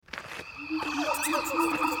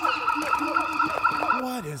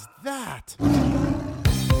What is that?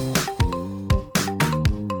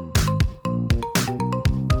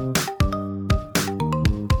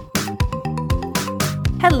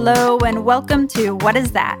 Hello and welcome to What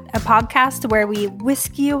Is That? A podcast where we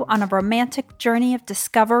whisk you on a romantic journey of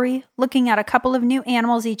discovery, looking at a couple of new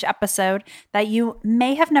animals each episode that you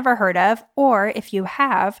may have never heard of, or if you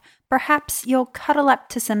have, perhaps you'll cuddle up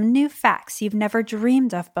to some new facts you've never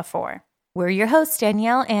dreamed of before. We're your hosts,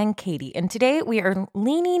 Danielle and Katie, and today we are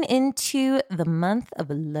leaning into the month of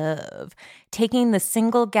love, taking the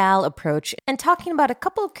single gal approach and talking about a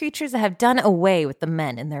couple of creatures that have done away with the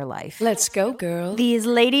men in their life. Let's go, girl. These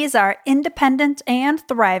ladies are independent and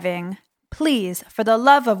thriving. Please, for the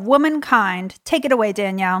love of womankind, take it away,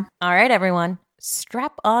 Danielle. All right, everyone,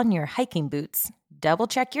 strap on your hiking boots. Double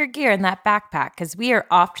check your gear in that backpack because we are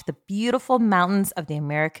off to the beautiful mountains of the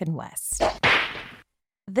American West.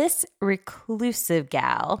 This reclusive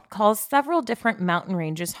gal calls several different mountain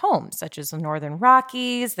ranges home, such as the Northern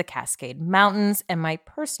Rockies, the Cascade Mountains, and my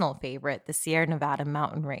personal favorite, the Sierra Nevada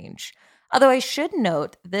Mountain Range. Although I should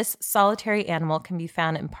note, this solitary animal can be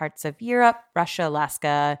found in parts of Europe, Russia,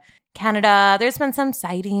 Alaska, Canada. There's been some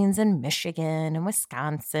sightings in Michigan and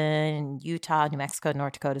Wisconsin, Utah, New Mexico,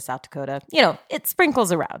 North Dakota, South Dakota. You know, it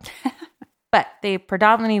sprinkles around. But they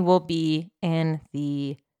predominantly will be in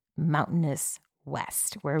the mountainous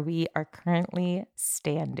West, where we are currently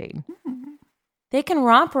standing. They can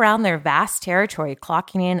romp around their vast territory,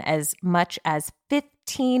 clocking in as much as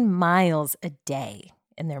 15 miles a day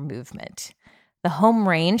in their movement. The home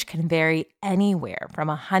range can vary anywhere from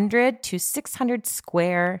 100 to 600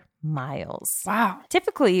 square miles. Wow.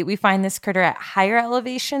 Typically, we find this critter at higher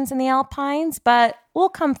elevations in the Alpines, but we'll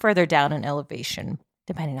come further down in elevation,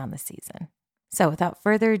 depending on the season. So without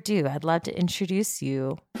further ado, I'd love to introduce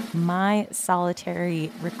you my solitary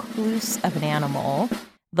recluse of an animal,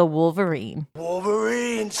 the Wolverine.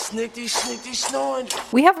 Wolverine, snickety, snoring.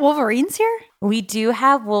 We have Wolverines here? We do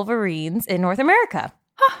have Wolverines in North America.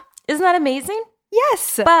 Huh. Isn't that amazing?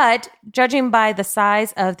 Yes. But judging by the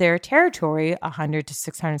size of their territory, 100 to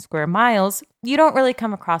 600 square miles, you don't really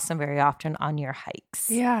come across them very often on your hikes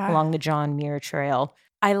along the John Muir Trail.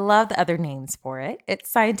 I love the other names for it. Its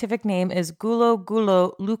scientific name is Gulo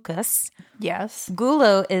lucus. Yes.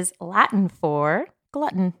 Gulo is Latin for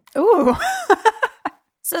glutton. Ooh.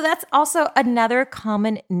 So that's also another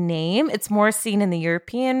common name. It's more seen in the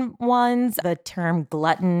European ones, the term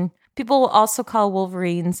glutton. People will also call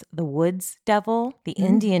wolverines the woods devil, the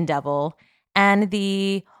Indian devil, and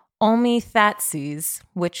the Omithatses,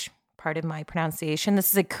 which, pardon my pronunciation,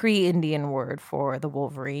 this is a Cree Indian word for the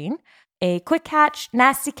wolverine. A quick catch,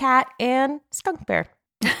 nasty cat, and skunk bear.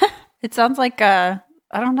 It sounds like a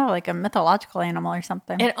mythological animal or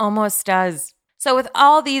something. It almost does. So with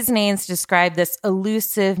all these names to describe this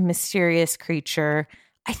elusive, mysterious creature,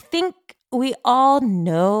 I think we all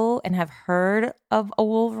know and have heard of a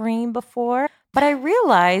wolverine before, but I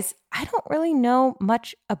realize I don't really know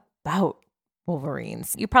much about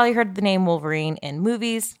wolverines. You probably heard the name Wolverine in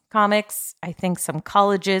movies, comics. I think some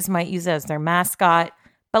colleges might use it as their mascot.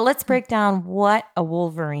 But let's break down what a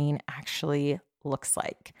wolverine actually looks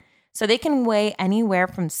like. So they can weigh anywhere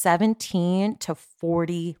from 17 to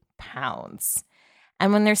 40 pounds.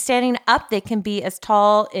 And when they're standing up, they can be as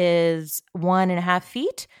tall as 1.5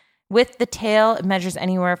 feet. With the tail, it measures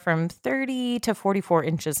anywhere from 30 to 44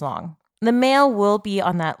 inches long. The male will be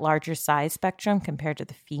on that larger size spectrum compared to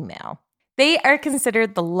the female. They are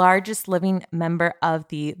considered the largest living member of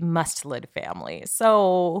the mustelid family.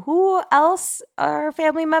 So who else are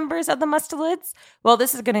family members of the mustelids? Well,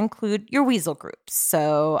 this is going to include your weasel groups.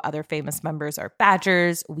 So other famous members are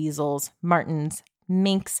badgers, weasels, martens,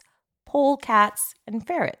 minks, polecats, and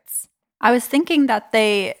ferrets. I was thinking that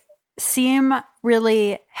they seem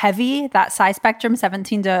really heavy, that size spectrum,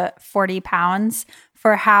 17 to 40 pounds,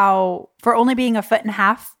 for only being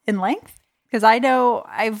 1.5 feet in length. Because I know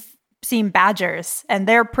I've seen badgers and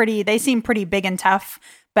they seem pretty big and tough,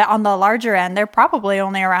 but on the larger end, they're probably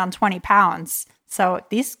only around 20 pounds. So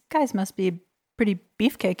these guys must be pretty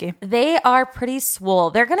beefcakey. They are pretty swole.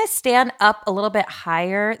 They're going to stand up a little bit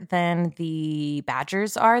higher than the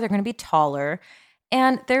badgers are. They're going to be taller.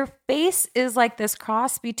 And their face is like this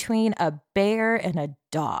cross between a bear and a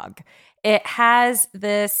dog. It has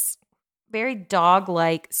this very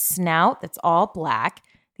dog-like snout that's all black.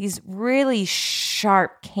 These really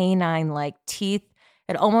sharp canine-like teeth.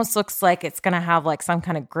 It almost looks like it's going to have like some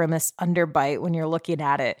kind of grimace underbite when you're looking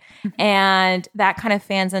at it. And that kind of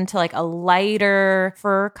fans into like a lighter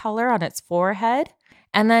fur color on its forehead.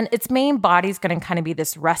 And then its main body is going to kind of be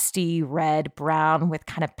this rusty red brown with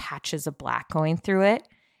kind of patches of black going through it.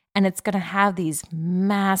 and it's going to have these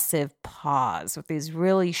massive paws with these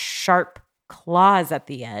really sharp claws at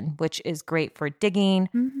the end, which is great for digging,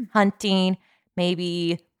 hunting,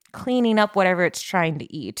 maybe cleaning up whatever it's trying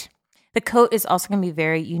to eat. The coat is also going to be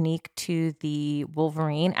very unique to the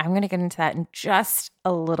Wolverine. I'm going to get into that in just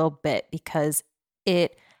a little bit because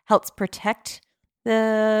it helps protect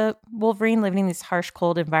the Wolverine living in these harsh,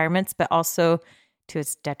 cold environments, but also to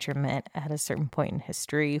its detriment at a certain point in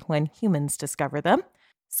history when humans discover them.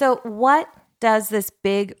 So what does this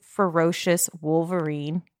big, ferocious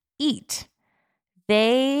Wolverine eat?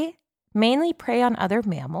 They mainly prey on other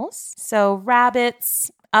mammals, so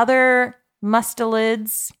rabbits, other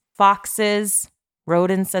mustelids, foxes,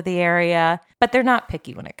 rodents of the area, but they're not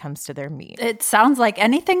picky when it comes to their meat. It sounds like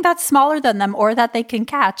anything that's smaller than them or that they can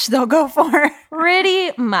catch, they'll go for.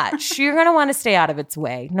 Pretty much. You're going to want to stay out of its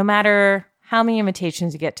way. No matter how many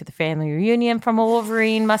invitations you get to the family reunion from a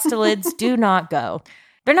Wolverine, mustelids do not go.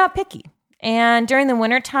 They're not picky. And during the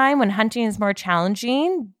wintertime, when hunting is more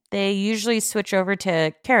challenging, they usually switch over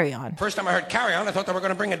to carry-on. First time I heard carry-on, I thought they were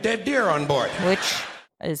going to bring a dead deer on board. Which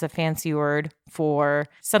is a fancy word for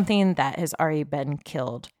something that has already been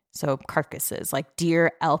killed. So carcasses like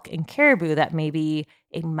deer, elk, and caribou that maybe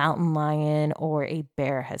a mountain lion or a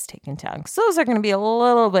bear has taken down. So those are going to be a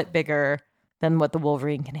little bit bigger than what the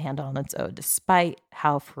Wolverine can handle on its own, despite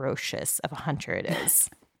how ferocious of a hunter it is.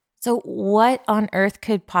 So what on earth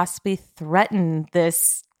could possibly threaten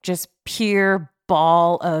this just pure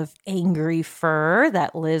ball of angry fur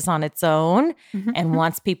that lives on its own and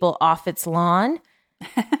wants people off its lawn?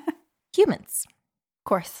 Humans. Of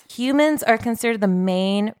course. Humans are considered the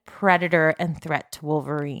main predator and threat to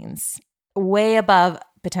Wolverines, way above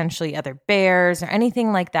potentially other bears or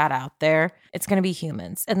anything like that out there. It's going to be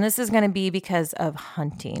humans. And this is going to be because of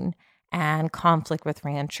hunting and conflict with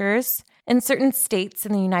ranchers. In certain states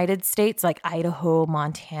in the United States, like Idaho,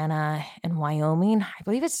 Montana, and Wyoming, I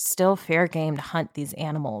believe it's still fair game to hunt these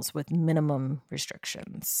animals with minimum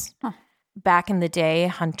restrictions. Huh. Back in the day,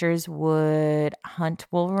 hunters would hunt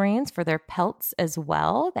wolverines for their pelts as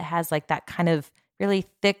well. That has like that kind of really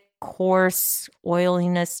thick, coarse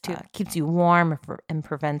oiliness to it. Keeps you warm and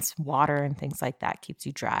prevents water and things like that. Keeps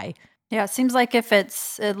you dry. Yeah, it seems like if it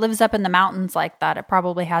lives up in the mountains like that, it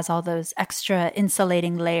probably has all those extra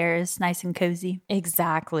insulating layers, nice and cozy.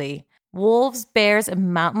 Exactly. Wolves, bears,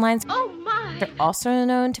 and mountain lions, they're also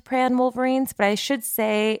known to prey on wolverines, but I should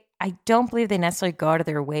say I don't believe they necessarily go out of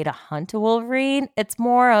their way to hunt a wolverine. It's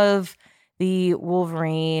more of the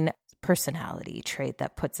wolverine personality trait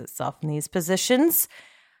that puts itself in these positions.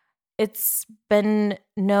 It's been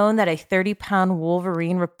known that a 30-pound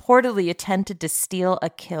wolverine reportedly attempted to steal a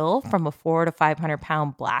kill from a 400 to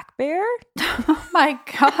 500-pound black bear. Oh my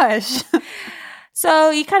gosh. So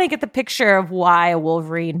you kind of get the picture of why a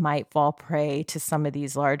wolverine might fall prey to some of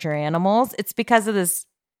these larger animals. It's because of this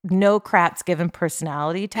no craps given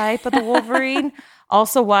personality type of the wolverine.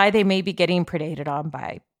 Also why they may be getting predated on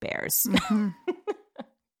by bears.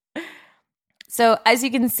 So as you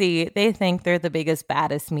can see, they think they're the biggest,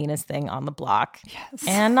 baddest, meanest thing on the block. Yes.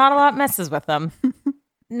 And not a lot messes with them.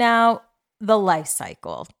 Now, the life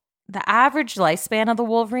cycle. The average lifespan of the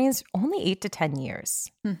wolverines, only 8 to 10 years.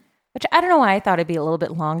 Which I don't know why I thought it'd be a little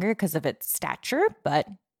bit longer because of its stature, but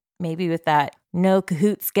maybe with that no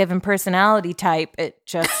cahoots given personality type, it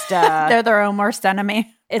just... They're their own worst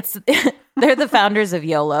enemy. They're the founders of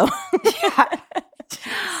YOLO.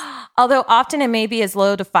 Although often it may be as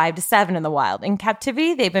low to 5 to 7 in the wild. In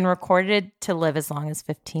captivity, they've been recorded to live as long as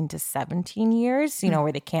 15 to 17 years,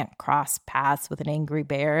 where they can't cross paths with an angry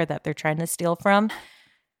bear that they're trying to steal from.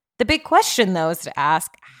 The big question, though, is to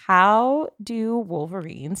ask, how do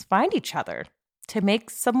wolverines find each other to make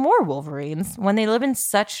some more wolverines when they live in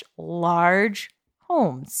such large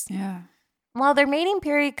homes? Yeah. Well, their mating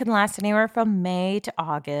period can last anywhere from May to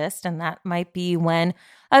August, and that might be when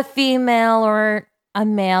a female or a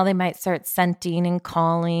male, they might start scenting and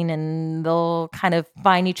calling, and they'll kind of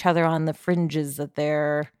find each other on the fringes of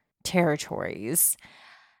their territories.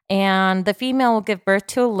 And the female will give birth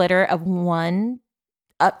to a litter of 1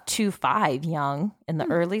 up to 5 young in the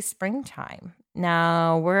early springtime.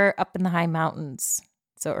 Now, we're up in the high mountains,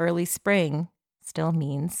 so early spring still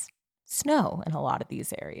means snow in a lot of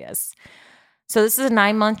these areas. So this is a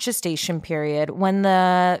 9-month gestation period. When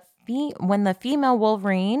the female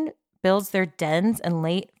wolverine builds their dens in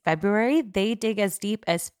late February, they dig as deep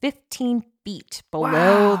as 15 feet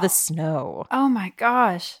below the snow. Oh my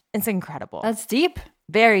gosh. It's incredible. That's deep.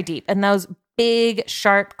 Very deep. And those big,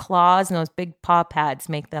 sharp claws and those big paw pads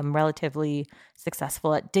make them relatively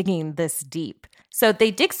successful at digging this deep. So they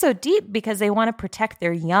dig so deep because they want to protect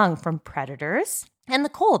their young from predators And the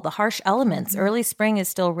cold, the harsh elements. Early spring is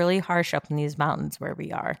still really harsh up in these mountains where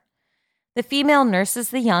we are. The female nurses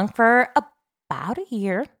the young for about a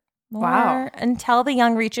year. Wow. Until the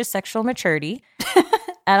young reaches sexual maturity.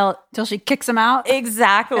 Till she kicks them out.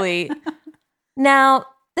 Exactly. Now,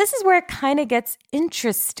 this is where it kind of gets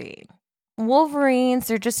interesting. Wolverines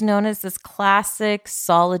are just known as this classic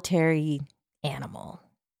solitary animal.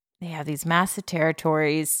 They have these massive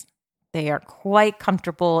territories. They are quite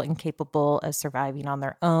comfortable and capable of surviving on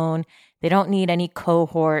their own. They don't need any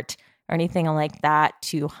cohort or anything like that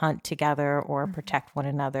to hunt together or protect one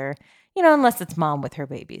another, unless it's mom with her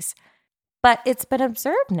babies. But it's been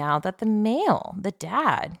observed now that the male, the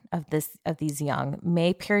dad of these young,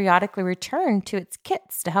 may periodically return to its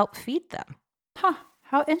kits to help feed them. Huh.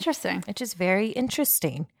 How interesting. Which is very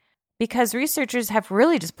interesting because researchers have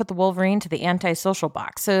really just put the Wolverine to the antisocial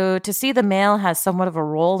box. So to see the male has somewhat of a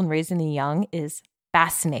role in raising the young is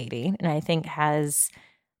fascinating, and I think has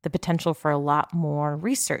the potential for a lot more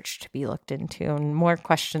research to be looked into and more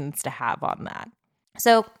questions to have on that.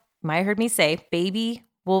 So you might have heard me say baby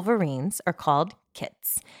Wolverines are called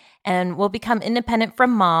kits and will become independent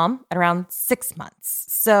from mom at around 6 months.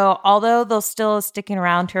 So although they'll still sticking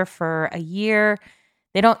around her for a year,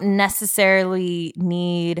 they don't necessarily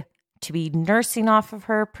need to be nursing off of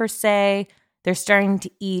her per se. They're starting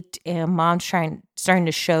to eat and mom's starting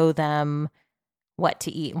to show them what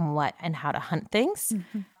to eat and how to hunt things.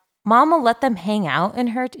 Mm-hmm. Mom will let them hang out in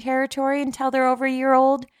her territory until they're over a year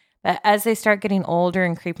old. But as they start getting older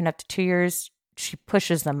and creeping up to 2 years, she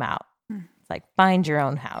pushes them out. It's like, find your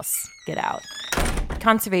own house. Get out.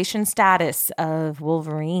 Conservation status of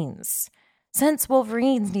wolverines. Since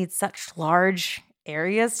wolverines need such large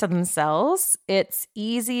areas to themselves, it's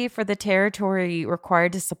easy for the territory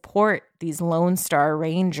required to support these Lone Star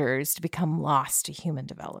Rangers to become lost to human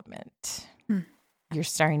development. You're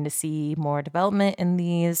starting to see more development in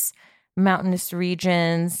these mountainous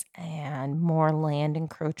regions and more land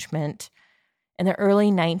encroachment. In the early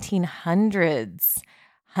 1900s,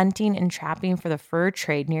 hunting and trapping for the fur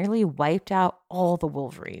trade nearly wiped out all the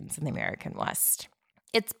wolverines in the American West.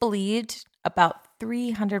 It's believed about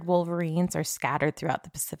 300 wolverines are scattered throughout the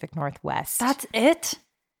Pacific Northwest. That's it?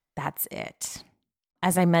 That's it.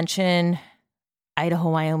 As I mentioned, Idaho,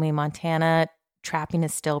 Wyoming, Montana, trapping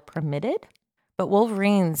is still permitted. But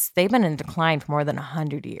wolverines, they've been in decline for more than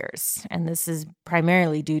 100 years. And this is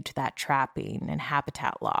primarily due to that trapping and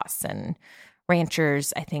habitat loss. And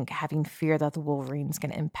ranchers, I think, having fear that the wolverine's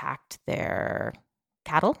going to impact their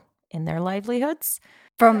cattle and their livelihoods.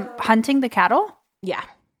 From hunting the cattle? Yeah.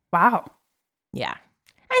 Wow. Yeah.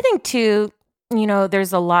 I think, too,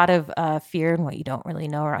 there's a lot of fear in what you don't really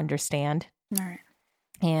know or understand. All right.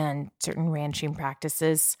 And certain ranching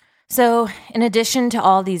practices. So in addition to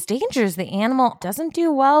all these dangers, the animal doesn't do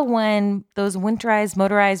well when those winterized,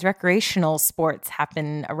 motorized recreational sports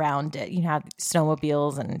happen around it. You have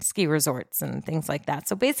snowmobiles and ski resorts and things like that.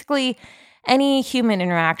 So basically, any human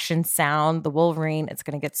interaction sound, the wolverine, it's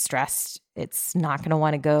going to get stressed. It's not going to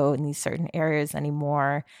want to go in these certain areas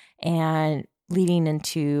anymore, and leading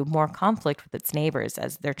into more conflict with its neighbors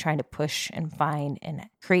as they're trying to push and find and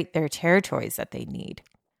create their territories that they need.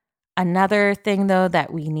 Another thing, though,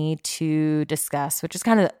 that we need to discuss, which is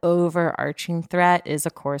kind of the overarching threat, is,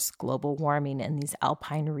 of course, global warming in these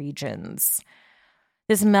alpine regions.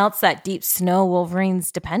 This melts that deep snow wolverines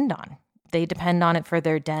depend on. They depend on it for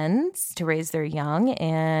their dens to raise their young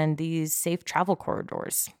and these safe travel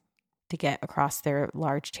corridors to get across their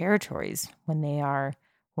large territories when they are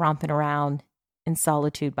romping around in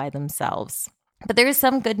solitude by themselves. But there is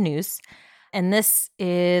some good news. And this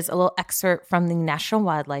is a little excerpt from the National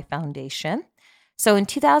Wildlife Foundation. So in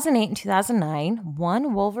 2008 and 2009,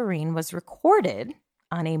 one wolverine was recorded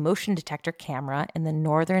on a motion detector camera in the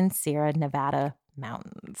northern Sierra Nevada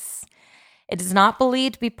mountains. It is not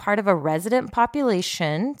believed to be part of a resident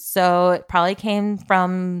population, so it probably came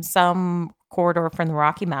from some corridor from the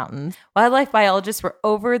Rocky Mountains. Wildlife biologists were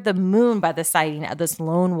over the moon by the sighting of this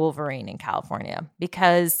lone wolverine in California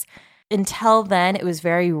because until then, it was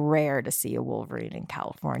very rare to see a wolverine in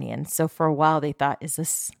California. And so for a while, they thought, is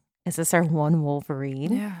this our one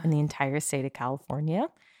wolverine in the entire state of California?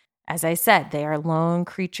 As I said, they are lone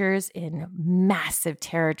creatures in massive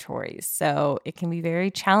territories. So it can be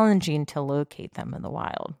very challenging to locate them in the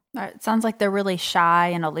wild. It sounds like they're really shy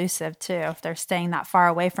and elusive, too. If they're staying that far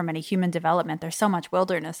away from any human development, there's so much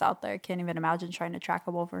wilderness out there. I can't even imagine trying to track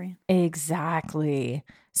a wolverine. Exactly.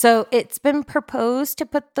 So it's been proposed to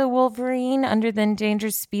put the wolverine under the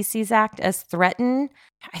Endangered Species Act as threatened.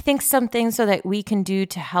 I think some things so that we can do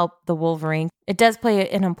to help the wolverine. It does play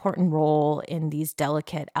an important role in these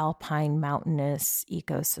delicate alpine mountainous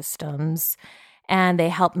ecosystems. and they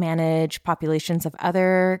help manage populations of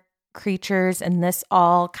other creatures. And this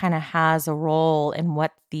all kind of has a role in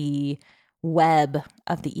what the web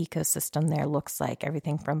of the ecosystem there looks like.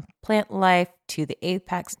 Everything from plant life to the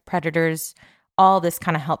apex predators, all this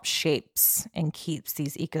kind of helps shapes and keeps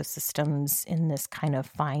these ecosystems in this kind of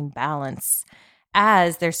fine balance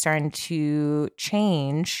as they're starting to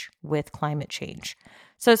change with climate change.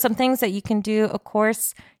 So some things that you can do, of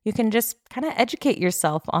course, you can just kind of educate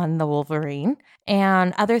yourself on the Wolverine.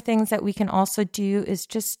 And other things that we can also do is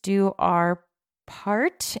just do our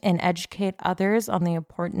part and educate others on the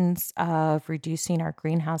importance of reducing our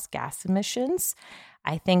greenhouse gas emissions.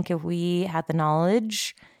 I think if we had the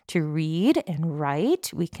knowledge to read and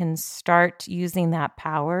write, we can start using that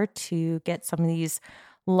power to get some of these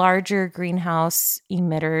larger greenhouse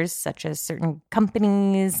emitters, such as certain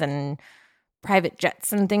companies and private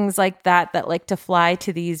jets and things like that like to fly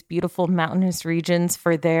to these beautiful mountainous regions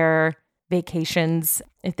for their vacations,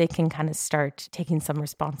 if they can kind of start taking some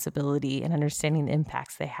responsibility and understanding the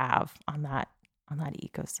impacts they have on that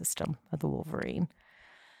ecosystem of the Wolverine.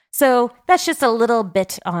 So that's just a little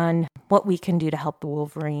bit on what we can do to help the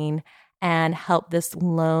Wolverine and help this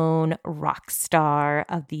lone rock star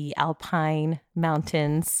of the Alpine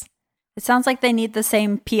mountains. It sounds like they need the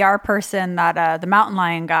same PR person that the mountain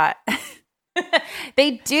lion got.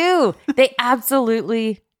 They do. They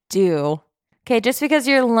absolutely do. Okay, just because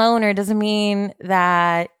you're a loner doesn't mean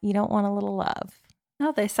that you don't want a little love.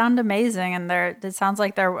 No, they sound amazing, and it sounds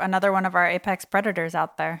like they're another one of our apex predators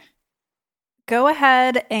out there. Go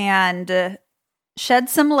ahead and shed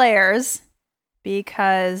some layers,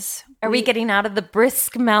 because... Are we getting out of the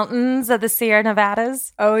brisk mountains of the Sierra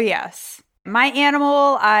Nevadas? Oh, yes. My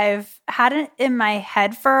animal, I've had it in my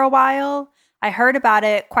head for a while. I heard about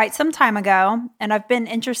it quite some time ago, and I've been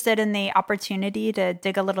interested in the opportunity to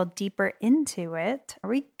dig a little deeper into it. Here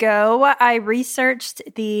we go. I researched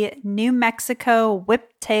the New Mexico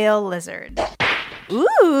Whiptail Lizard.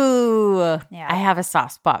 Ooh. Yeah. I have a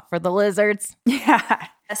soft spot for the lizards. Yeah.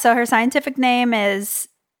 So her scientific name is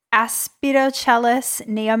Aspidochelys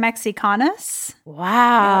neomexicanus.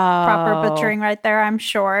 Wow. Proper butchering right there, I'm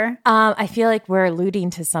sure. I feel like we're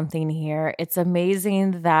alluding to something here. It's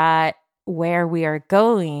amazing that where we are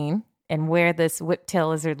going and where this whiptail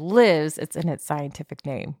lizard lives, it's in its scientific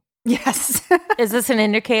name. Yes. Is this an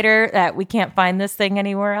indicator that we can't find this thing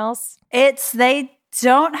anywhere else? They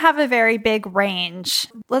don't have a very big range.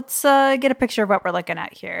 Let's get a picture of what we're looking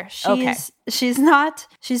at here. She's not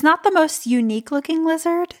the most unique looking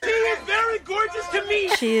lizard. She is very gorgeous to me.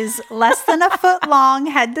 She's less than a foot long,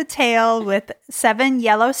 head to tail, with 7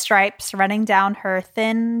 yellow stripes running down her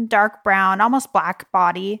thin, dark brown, almost black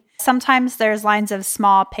body. Sometimes there's lines of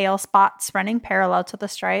small, pale spots running parallel to the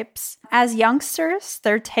stripes. As youngsters,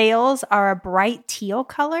 their tails are a bright teal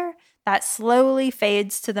color that slowly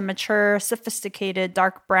fades to the mature, sophisticated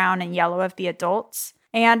dark brown and yellow of the adults.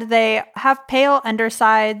 And they have pale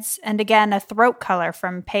undersides and, again, a throat color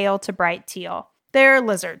from pale to bright teal. They're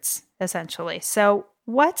lizards, essentially. So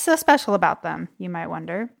what's so special about them, you might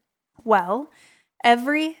wonder? Well,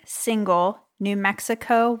 every single New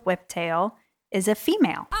Mexico whiptail is a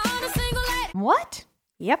female. What?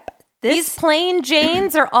 Yep. These plain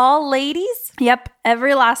Janes are all ladies? Yep.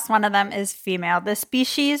 Every last one of them is female. The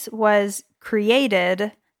species was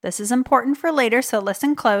created, this is important for later, so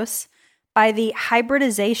listen close, by the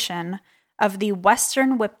hybridization of the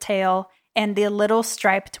western whiptail and the little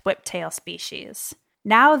striped whiptail species.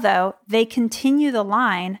 Now, though, they continue the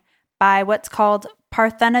line by what's called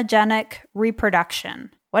parthenogenic reproduction.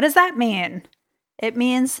 What does that mean? It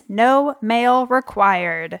means no male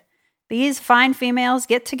required. These fine females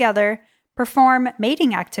get together, perform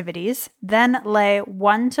mating activities, then lay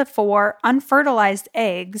 1 to 4 unfertilized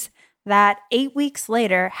eggs that 8 weeks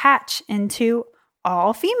later hatch into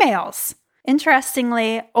all females.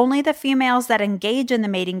 Interestingly, only the females that engage in the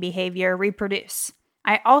mating behavior reproduce.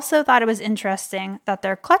 I also thought it was interesting that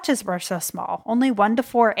their clutches were so small, only 1 to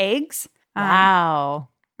 4 eggs. Wow.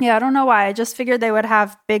 Yeah, I don't know why. I just figured they would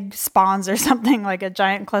have big spawns or something, like a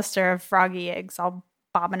giant cluster of froggy eggs all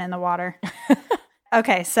bobbing in the water.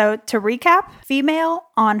 Okay, so to recap, female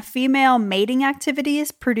on female mating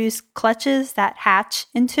activities produce clutches that hatch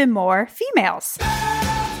into more females.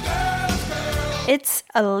 It's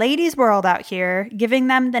a ladies' world out here, giving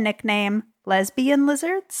them the nickname lesbian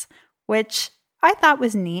lizards, which I thought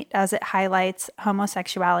was neat as it highlights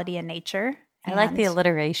homosexuality in nature. I like the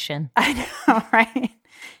alliteration. I know, right?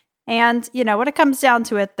 And, when it comes down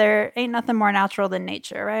to it, there ain't nothing more natural than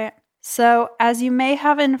nature, right? So, as you may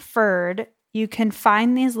have inferred, you can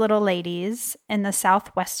find these little ladies in the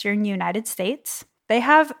southwestern United States. They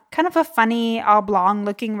have kind of a funny oblong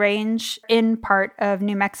looking range in part of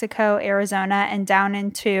New Mexico, Arizona, and down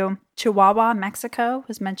into Chihuahua, Mexico,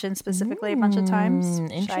 was mentioned specifically a bunch of times.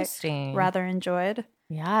 Interesting. Which I rather enjoyed.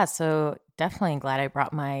 Yeah, so definitely glad I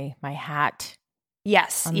brought my hat.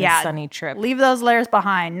 Yes, on this sunny trip. Leave those layers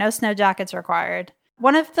behind. No snow jackets required.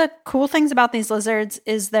 One of the cool things about these lizards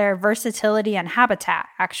is their versatility and habitat,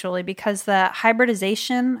 actually, because the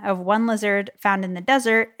hybridization of one lizard found in the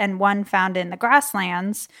desert and one found in the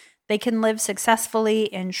grasslands, they can live successfully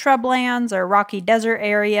in shrublands or rocky desert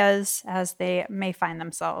areas as they may find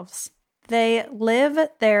themselves. They live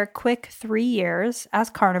their quick 3 years as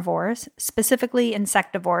carnivores, specifically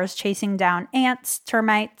insectivores, chasing down ants,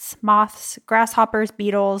 termites, moths, grasshoppers,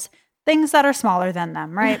 beetles, things that are smaller than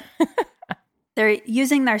them, right? They're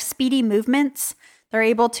using their speedy movements. They're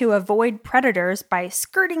able to avoid predators by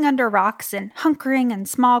skirting under rocks and hunkering in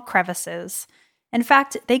small crevices. In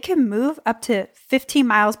fact, they can move up to 15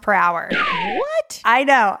 miles per hour. What? I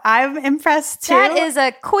know. I'm impressed too. That is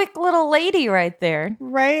a quick little lady right there.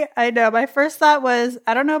 Right? I know. My first thought was,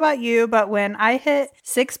 I don't know about you, but when I hit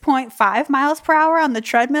 6.5 miles per hour on the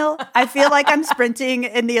treadmill, I feel like I'm sprinting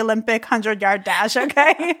in the Olympic 100-yard dash,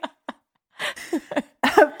 okay?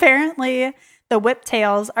 Apparently, the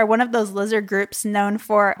whiptails are one of those lizard groups known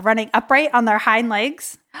for running upright on their hind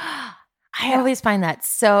legs. I always find that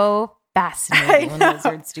so fascinating when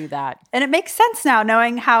lizards do that. And it makes sense now,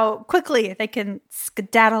 knowing how quickly they can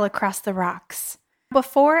skedaddle across the rocks.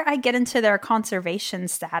 Before I get into their conservation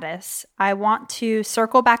status, I want to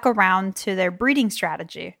circle back around to their breeding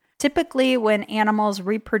strategy. Typically, when animals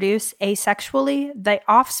reproduce asexually, the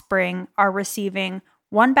offspring are receiving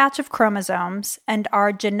one batch of chromosomes and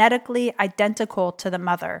are genetically identical to the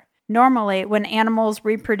mother. Normally, when animals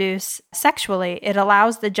reproduce sexually, it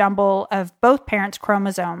allows the jumble of both parents'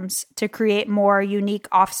 chromosomes to create more unique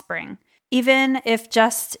offspring, even if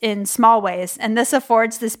just in small ways. And this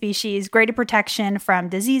affords the species greater protection from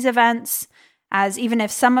disease events, as even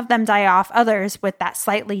if some of them die off, others with that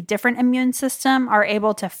slightly different immune system are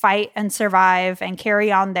able to fight and survive and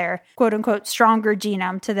carry on their quote-unquote stronger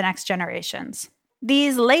genome to the next generations.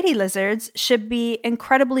 These lady lizards should be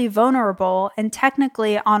incredibly vulnerable and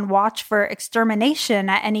technically on watch for extermination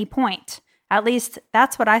at any point. At least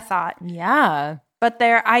that's what I thought. Yeah. But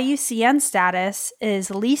their IUCN status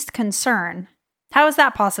is least concern. How is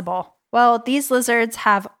that possible? Well, these lizards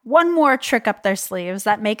have one more trick up their sleeves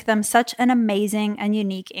that make them such an amazing and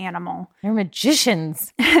unique animal. They're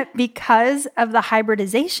magicians. Because of the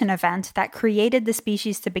hybridization event that created the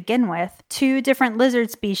species to begin with, 2 different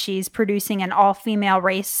lizard species producing an all-female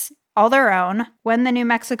race all their own, when the New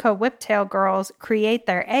Mexico Whiptail girls create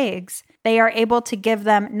their eggs, they are able to give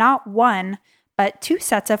them not 1, but 2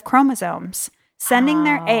 sets of chromosomes, sending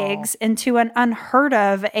their eggs into an unheard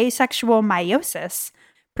of asexual meiosis,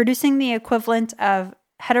 producing the equivalent of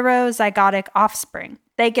heterozygotic offspring.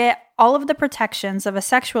 They get all of the protections of a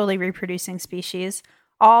sexually reproducing species,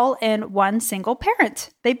 all in one single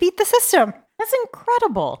parent. They beat the system. That's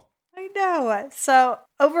incredible. I know. So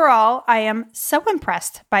overall, I am so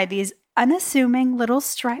impressed by these unassuming little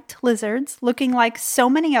striped lizards looking like so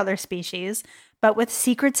many other species, but with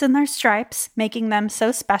secrets in their stripes, making them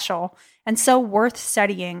so special and so worth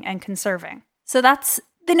studying and conserving. So that's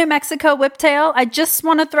the New Mexico Whiptail. I just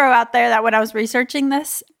want to throw out there that when I was researching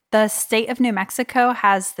this, the state of New Mexico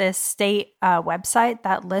has this state website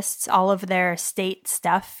that lists all of their state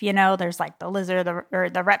stuff. You know, there's like the lizard, or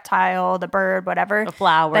the reptile, the bird, whatever. The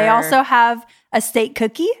flower. They also have a state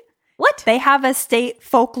cookie. What? They have a state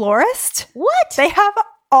folklorist. What? They have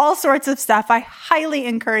all sorts of stuff. I highly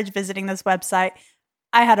encourage visiting this website.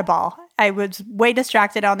 I had a ball. I was way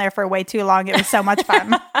distracted on there for way too long. It was so much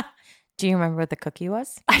fun. Do you remember what the cookie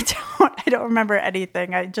was? I don't remember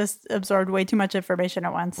anything. I just absorbed way too much information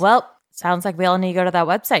at once. Well, sounds like we all need to go to that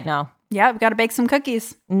website now. Yeah, we've got to bake some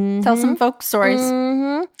cookies. Mm-hmm. Tell some folk stories.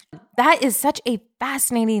 Mm-hmm. That is such a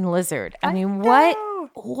fascinating lizard. I mean,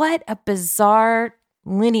 what a bizarre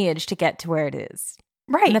lineage to get to where it is.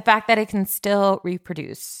 Right. And the fact that it can still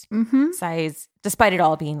reproduce size, despite it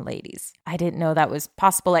all being ladies. I didn't know that was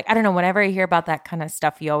possible. Like, I don't know, whenever I hear about that kind of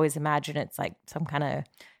stuff, you always imagine it's like some kind of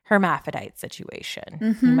hermaphrodite situation.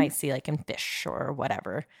 Mm-hmm. You might see like in fish or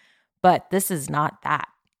whatever. But this is not that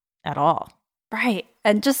at all. Right.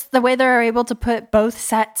 And just the way they're able to put both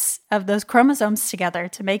sets of those chromosomes together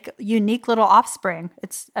to make unique little offspring.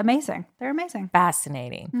 It's amazing. They're amazing.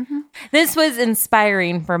 Fascinating. Mm-hmm. This was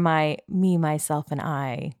inspiring for my me, myself, and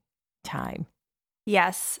I time.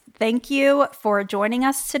 Yes. Thank you for joining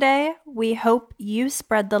us today. We hope you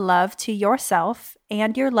spread the love to yourself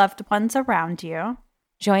and your loved ones around you.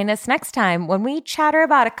 Join us next time when we chatter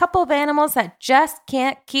about a couple of animals that just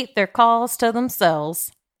can't keep their calls to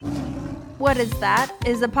themselves. What Is That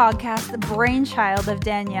is a podcast, the brainchild of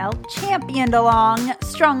Danielle, championed along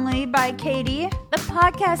strongly by Katie. The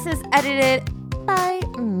podcast is edited by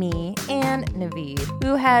me and Naveed,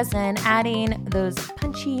 who has been adding those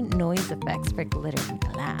punchy noise effects for glitter and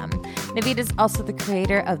glam. Naveed is also the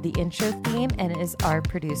creator of the intro theme and is our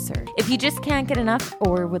producer. If you just can't get enough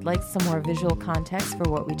or would like some more visual context for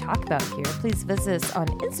what we talk about here, please visit us on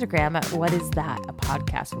Instagram at What Is That, a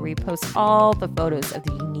podcast, where we post all the photos of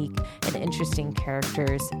the unique and interesting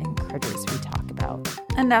characters and critters we talk about.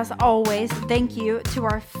 And as always, thank you to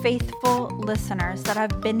our faithful listeners that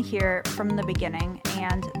have been here from the beginning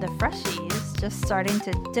and the freshies just starting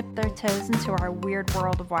to dip their toes into our weird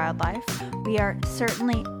world of wildlife. We are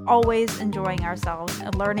certainly always enjoying ourselves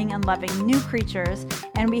and learning and loving new creatures,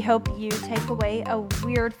 and we hope you take away a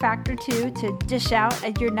weird fact or two to dish out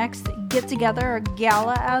at your next get-together or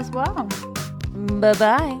gala as well.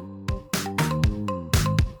 Bye-bye.